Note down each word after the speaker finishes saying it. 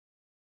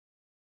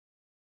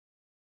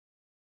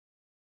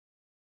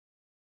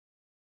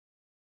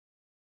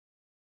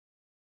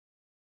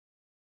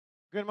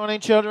Good morning,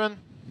 children.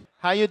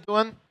 How you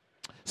doing?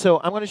 So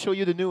I'm going to show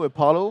you the new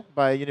Apollo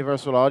by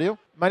Universal Audio.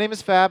 My name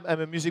is Fab.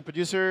 I'm a music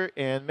producer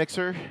and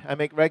mixer. I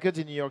make records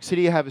in New York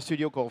City. I have a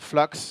studio called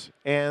Flux.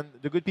 And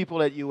the good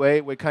people at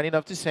UA were kind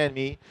enough to send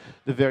me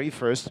the very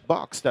first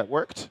box that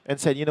worked and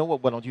said, you know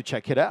what, why don't you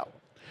check it out?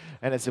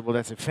 And I said, well,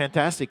 that's a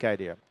fantastic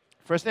idea.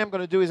 First thing I'm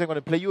going to do is I'm going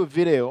to play you a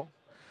video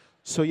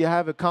so you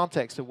have a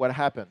context of what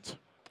happened.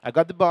 I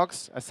got the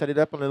box. I set it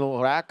up on a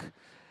little rack.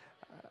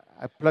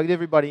 I plugged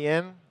everybody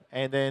in.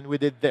 And then we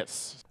did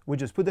this. We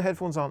just put the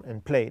headphones on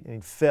and played, and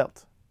it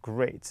felt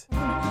great.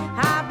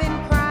 I've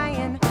been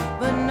crying,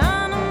 but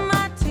none of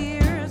my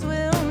tears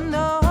will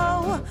know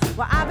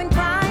why I've been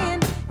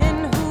crying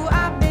and who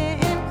I've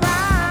been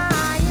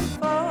crying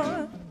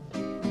for.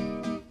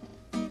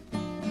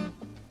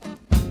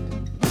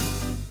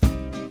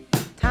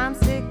 Time's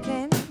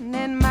ticking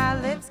and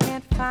my lips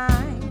can't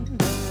find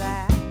the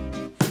laugh.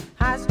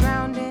 Eyes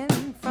drowning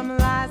from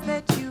lies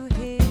that you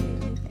hid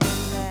and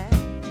left.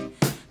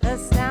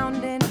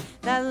 Astounding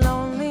that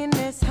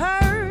loneliness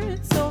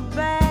hurts so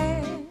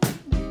bad,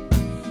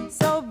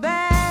 so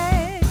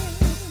bad.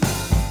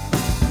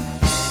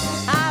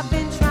 I've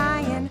been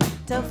trying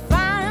to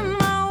find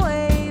my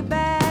way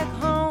back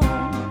home,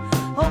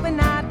 hoping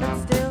I'd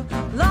been still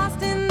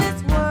lost in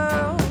this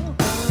world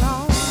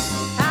alone.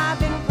 I've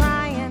been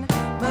crying,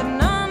 but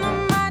none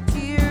of my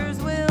tears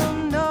will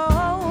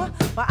know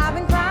why I've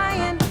been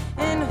crying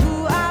and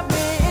who I've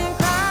been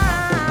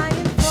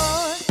crying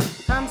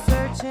for. I'm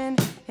searching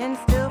and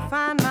still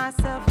find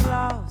myself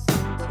lost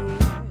in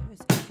tears.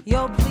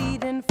 You're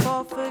pleading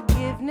for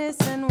forgiveness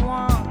and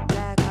want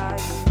back our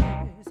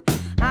years.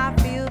 I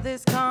feel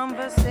this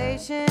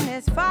conversation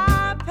is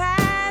far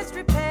past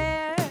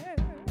repair.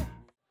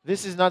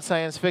 This is not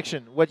science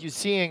fiction. What you're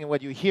seeing and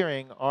what you're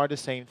hearing are the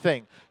same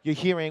thing. You're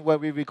hearing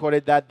what we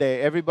recorded that day.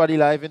 Everybody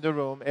live in the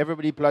room,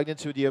 everybody plugged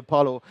into the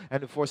Apollo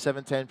and the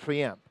 4710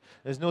 preamp.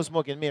 There's no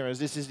smoke and mirrors.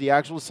 This is the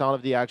actual sound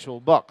of the actual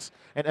box.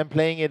 And I'm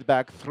playing it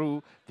back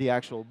through the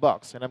actual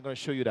box. And I'm going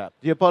to show you that.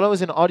 The Apollo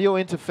is an audio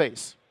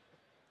interface.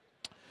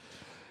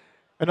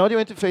 An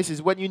audio interface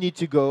is what you need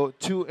to go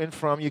to and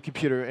from your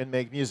computer and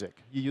make music.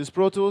 You use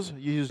Pro Tools,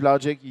 you use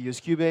Logic, you use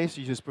Cubase,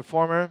 you use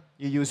Performer,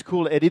 you use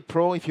Cool Edit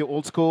Pro if you're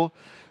old school.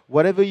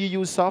 Whatever you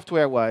use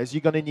software-wise,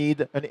 you're going to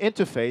need an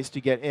interface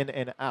to get in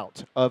and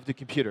out of the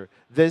computer.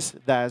 This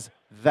does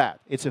that.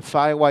 It's a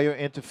Firewire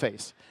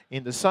interface.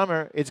 In the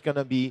summer, it's going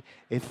to be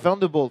a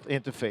Thunderbolt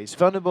interface.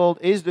 Thunderbolt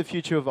is the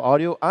future of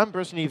audio. I'm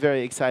personally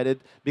very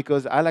excited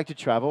because I like to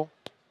travel.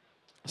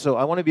 So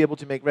I want to be able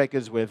to make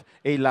records with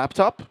a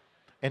laptop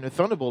and a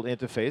Thunderbolt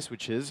interface,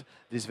 which is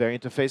this very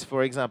interface,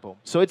 for example.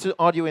 So it's an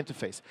audio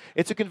interface.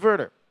 It's a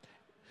converter.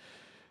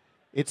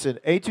 It's an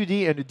A to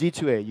D and a D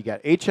to A. You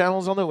got 8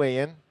 channels on the way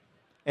in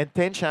and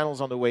 10 channels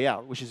on the way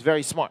out, which is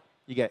very smart.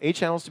 You got 8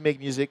 channels to make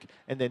music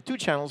and then 2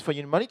 channels for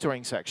your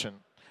monitoring section.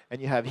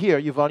 And you have here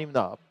your volume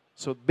knob.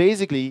 So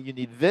basically, you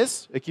need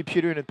this, a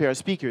computer, and a pair of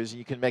speakers, and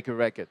you can make a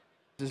record.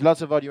 There's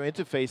lots of audio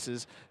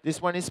interfaces.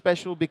 This one is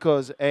special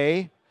because,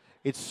 A,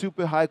 it's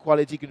super high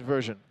quality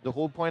conversion. The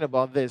whole point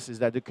about this is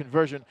that the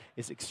conversion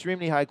is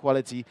extremely high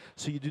quality,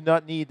 so you do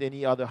not need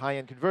any other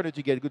high-end converter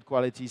to get good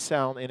quality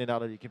sound in and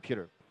out of your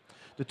computer.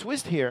 The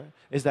twist here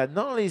is that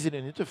not only is it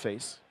an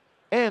interface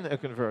and a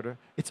converter,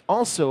 it's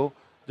also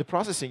the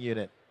processing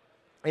unit.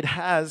 It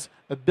has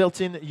a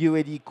built-in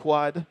UAD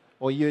quad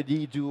or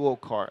UAD duo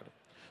card.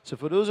 So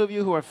for those of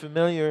you who are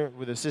familiar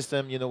with the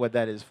system, you know what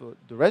that is. For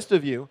the rest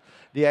of you,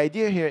 the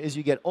idea here is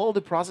you get all the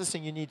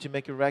processing you need to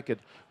make a record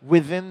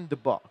within the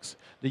box.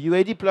 The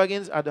UAD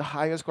plugins are the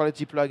highest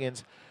quality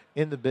plugins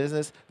in the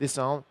business. They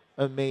sound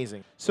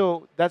amazing.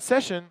 So that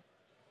session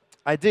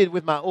I did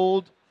with my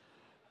old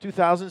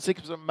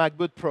 2006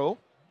 MacBook Pro,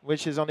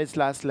 which is on its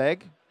last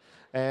leg.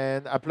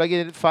 And I plugged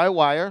it in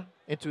Firewire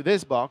into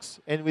this box,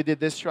 and we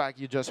did this track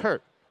you just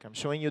heard. I'm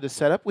showing you the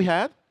setup we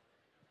had.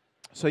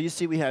 So you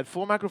see we had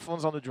 4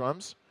 microphones on the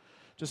drums,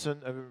 just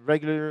a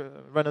regular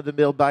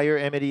run-of-the-mill Bayer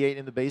M88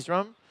 in the bass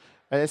drum,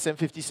 an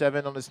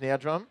SM57 on the snare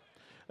drum,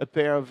 a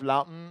pair of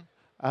Lauten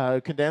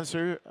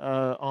condenser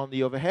on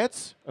the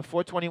overheads, a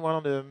 421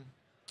 on the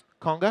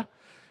conga,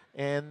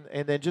 and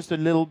then just a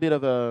little bit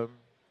of a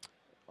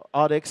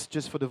audix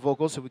just for the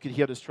vocals so we could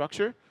hear the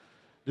structure.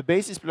 The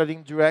bass is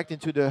plugging direct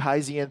into the high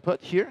Z input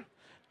here,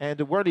 and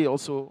the Whirly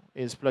also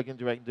is plugging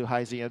direct into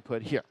high Z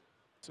input here.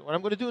 So what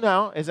I'm going to do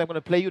now is I'm going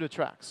to play you the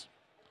tracks.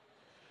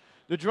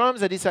 The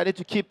drums I decided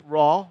to keep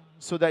raw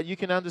so that you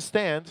can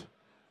understand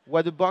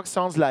what the box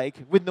sounds like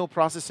with no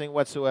processing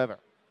whatsoever.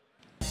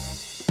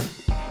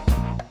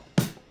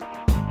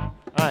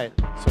 All right,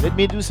 so let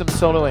me do some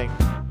soloing.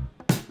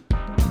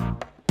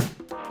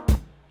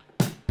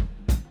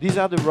 These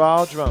are the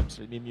raw drums.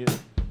 Let me mute.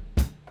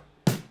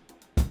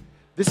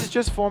 This is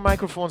just 4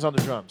 microphones on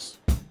the drums.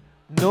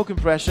 No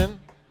compression,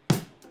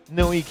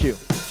 no EQ,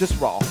 just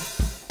raw.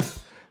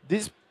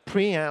 These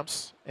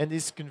preamps and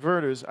these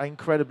converters are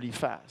incredibly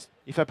fast.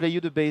 If I play you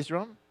the bass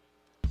drum,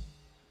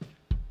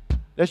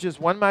 that's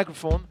just 1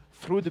 microphone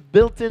through the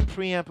built-in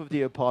preamp of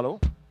the Apollo,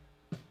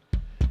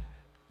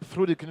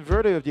 through the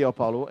converter of the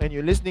Apollo, and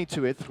you're listening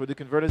to it through the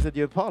converters of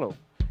the Apollo.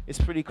 It's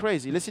pretty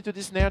crazy. Listen to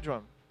this snare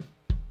drum.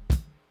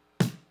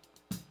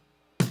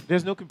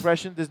 There's no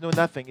compression, there's no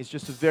nothing. It's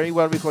just a very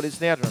well-recorded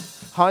snare drum.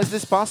 How is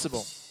this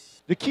possible?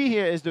 The key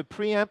here is the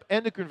preamp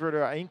and the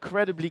converter are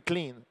incredibly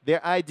clean.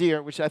 Their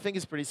idea, which I think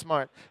is pretty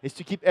smart, is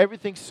to keep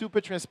everything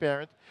super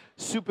transparent,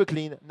 super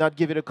clean, not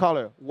give it a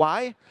color.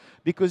 Why?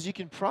 Because you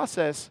can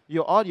process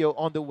your audio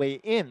on the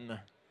way in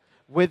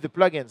with the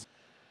plugins.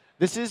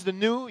 This is the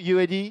new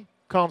UAD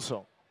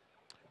console.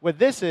 What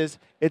this is,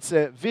 it's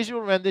a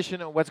visual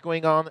rendition of what's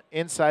going on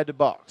inside the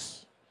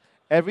box.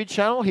 Every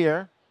channel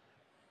here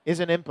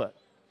is an input.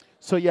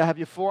 So you have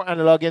your 4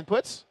 analog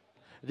inputs.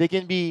 They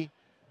can be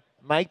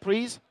mic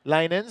pre's,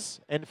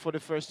 line-ins, and for the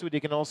first 2, they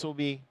can also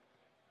be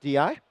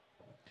DI.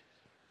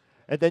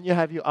 And then you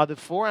have your other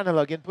 4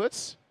 analog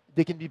inputs.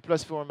 They can be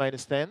 +4 or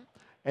 -10.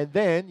 And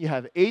then you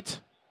have 8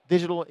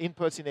 digital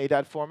inputs in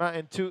ADAT format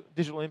and 2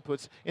 digital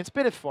inputs in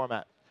SPDIF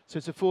format. So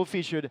it's a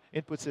full-featured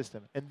input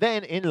system. And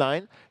then in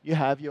line, you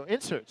have your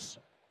inserts.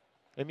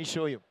 Let me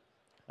show you.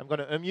 I'm going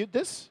to unmute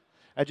this.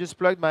 I just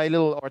plugged my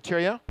little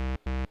Arteria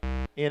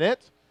in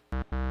it.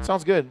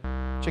 Sounds good.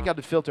 Check out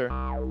the filter.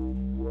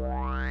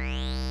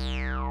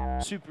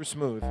 Super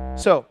smooth.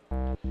 So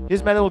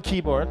here's my little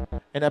keyboard,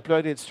 and I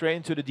plugged it straight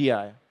into the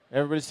DI.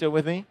 Everybody still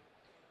with me?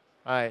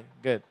 All right,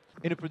 good.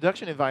 In a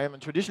production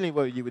environment, traditionally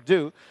what you would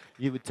do,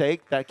 you would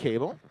take that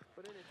cable,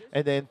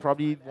 and then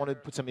probably want to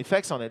put some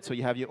effects on it so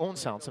you have your own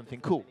sound,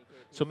 something cool.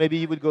 So maybe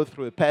you would go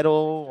through a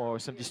pedal or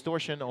some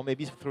distortion, or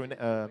maybe through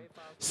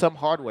some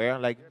hardware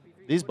like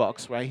this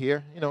box right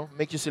here. You know,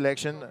 make your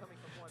selection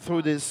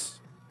through this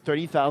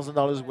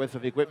 $30,000 worth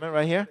of equipment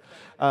right here.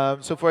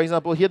 So for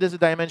example, here there's a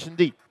Dimension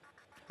D.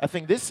 I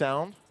think this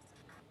sound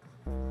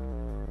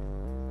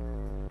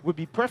would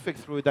be perfect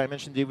through a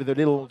Dimension D with a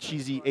little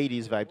cheesy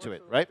 80s vibe to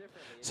it, right?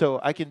 So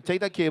I can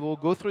take that cable,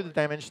 go through the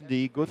Dimension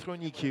D, go through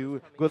an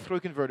EQ, go through a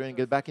converter, and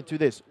get back into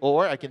this.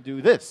 Or I can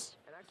do this.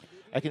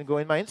 I can go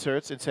in my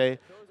inserts and say,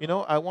 you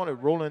know, I want a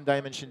Roland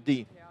Dimension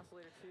D.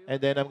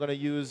 And then I'm going to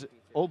use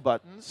all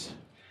buttons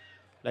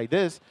like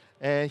this,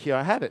 and here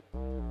I have it.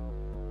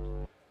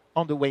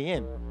 On the way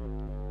in.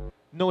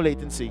 No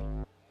latency.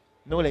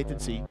 No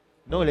latency.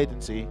 No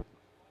latency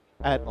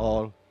at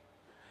all.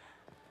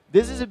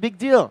 This is a big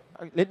deal.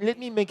 Let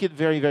me make it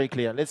very, very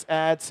clear. Let's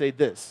add, say,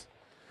 this.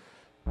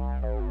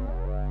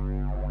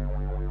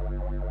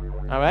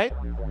 All right?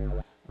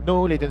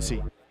 No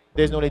latency.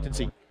 There's no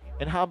latency.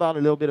 And how about a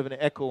little bit of an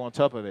echo on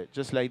top of it,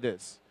 just like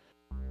this?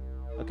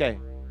 Okay.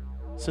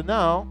 So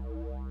now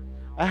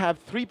I have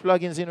 3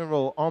 plugins in a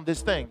row on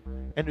this thing,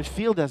 and the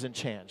feel doesn't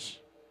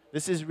change.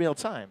 This is real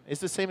time. It's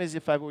the same as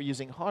if I were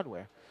using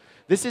hardware.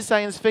 This is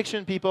science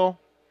fiction, people.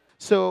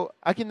 So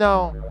I can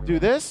now do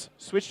this,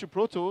 switch to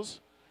Pro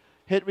Tools,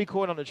 hit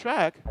record on the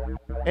track,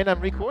 and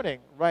I'm recording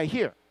right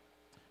here.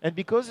 And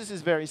because this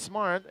is very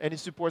smart and it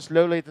supports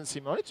low latency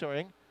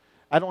monitoring,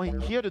 I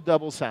don't hear the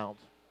double sound.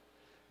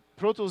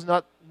 Pro Tools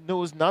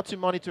knows not to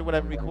monitor when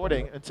I'm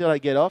recording until I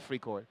get off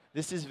record.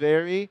 This is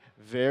very,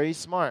 very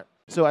smart.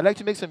 So I'd like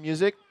to make some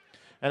music,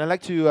 and I'd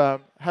like to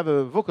have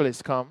a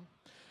vocalist come.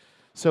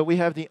 So we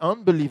have the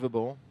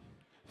unbelievable,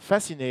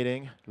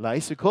 fascinating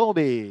Liza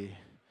Colby.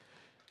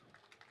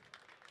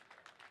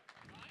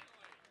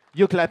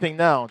 You're clapping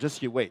now,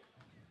 just you wait.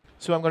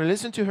 So I'm going to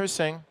listen to her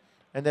sing,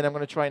 and then I'm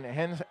going to try and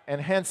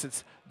enhance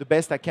it the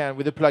best I can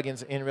with the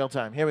plugins in real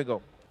time. Here we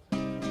go.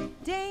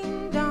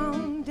 Ding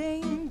dong,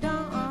 ding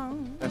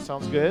dong. That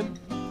sounds good.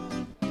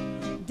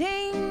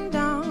 Ding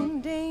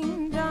dong,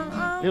 ding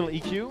dong. Little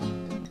EQ.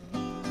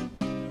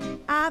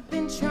 I've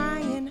been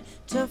trying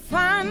to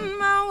find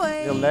my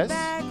way Little less.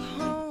 back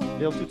home.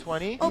 Little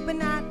 220.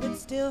 Open-eyed but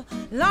still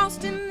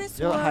lost in this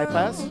Little world high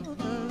pass.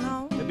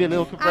 alone. Maybe a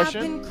little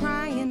compression. I've been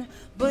crying,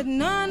 but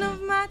none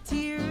of my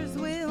tears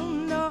will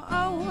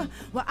know.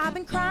 Well, I've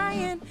been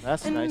crying,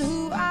 That's and nice.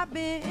 who I've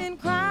been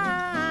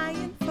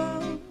crying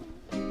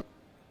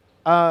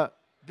for.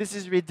 This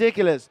is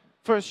ridiculous.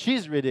 First,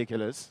 she's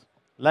ridiculous.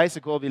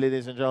 Liza Colby,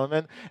 ladies and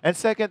gentlemen. And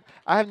second,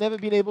 I have never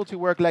been able to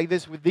work like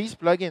this with these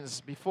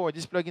plugins before.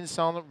 These plugins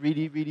sound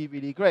really, really,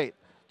 really great.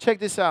 Check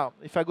this out.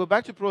 If I go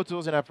back to Pro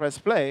Tools and I press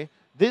play,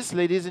 this,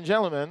 ladies and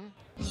gentlemen,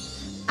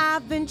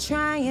 I've been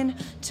trying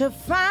to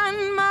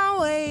find my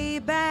way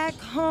back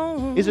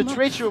home. is a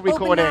trade show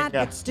recording. Open-eyed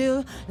but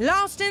still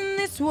lost in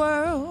this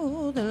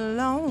world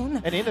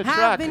alone. And in the I've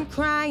track, been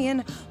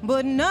crying,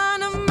 but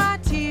none of my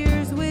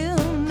tears will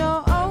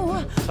know.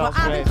 Well, I've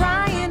been great.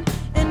 crying,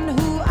 and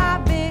who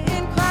I've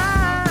been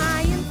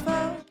crying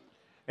for.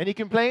 Any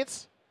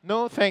complaints?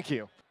 No, thank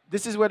you.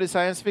 This is where the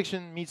science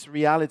fiction meets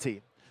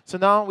reality. So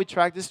now we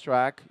track this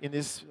track in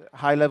this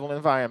high-level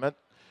environment,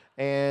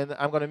 and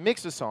I'm going to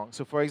mix the song.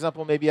 So for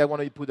example, maybe I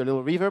want to put a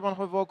little reverb on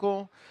her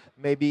vocal.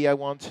 Maybe I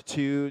want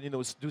to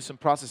do some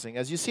processing.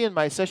 As you see in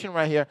my session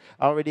right here,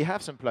 I already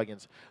have some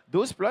plugins.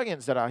 Those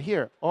plugins that are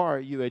here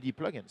are UAD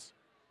plugins.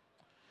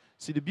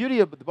 See, the beauty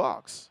of the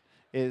box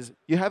is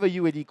you have a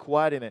UAD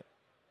quad in it.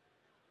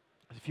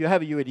 If you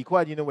have a UAD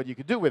quad, you know what you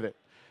can do with it.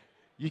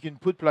 You can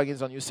put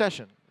plugins on your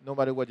session, no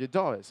matter what your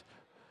DAW is.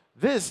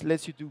 This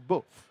lets you do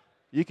both.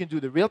 You can do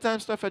the real-time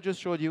stuff I just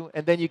showed you,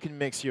 and then you can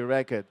mix your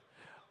record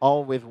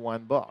all with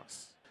one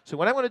box. So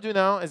what I'm going to do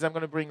now is I'm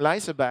going to bring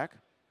Liza back,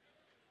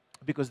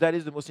 because that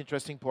is the most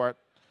interesting part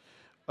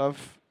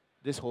of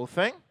this whole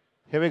thing.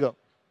 Here we go.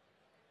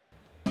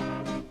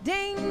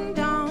 Ding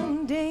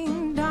dong,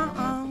 ding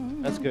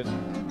dong. That's good.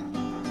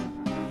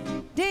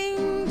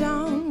 Ding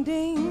dong,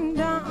 ding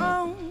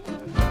dong.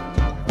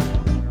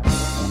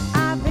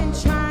 I've been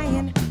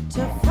trying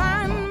to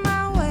find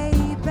my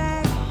way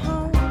back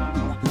home.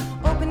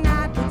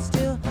 Open-eyed but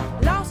still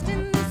lost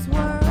in this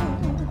world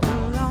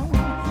alone.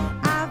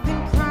 I've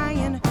been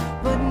crying,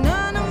 but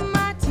none of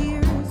my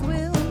tears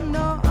will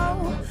know.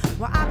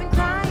 Well, I've been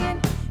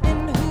crying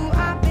and who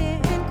I've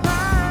been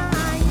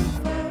crying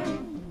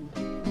for.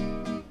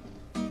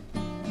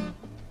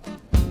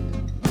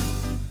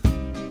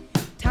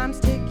 Time's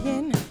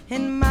ticking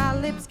and my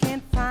lips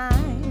can't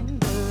find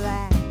the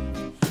laugh.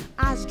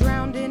 I was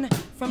drowned in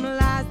from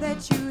lies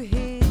that you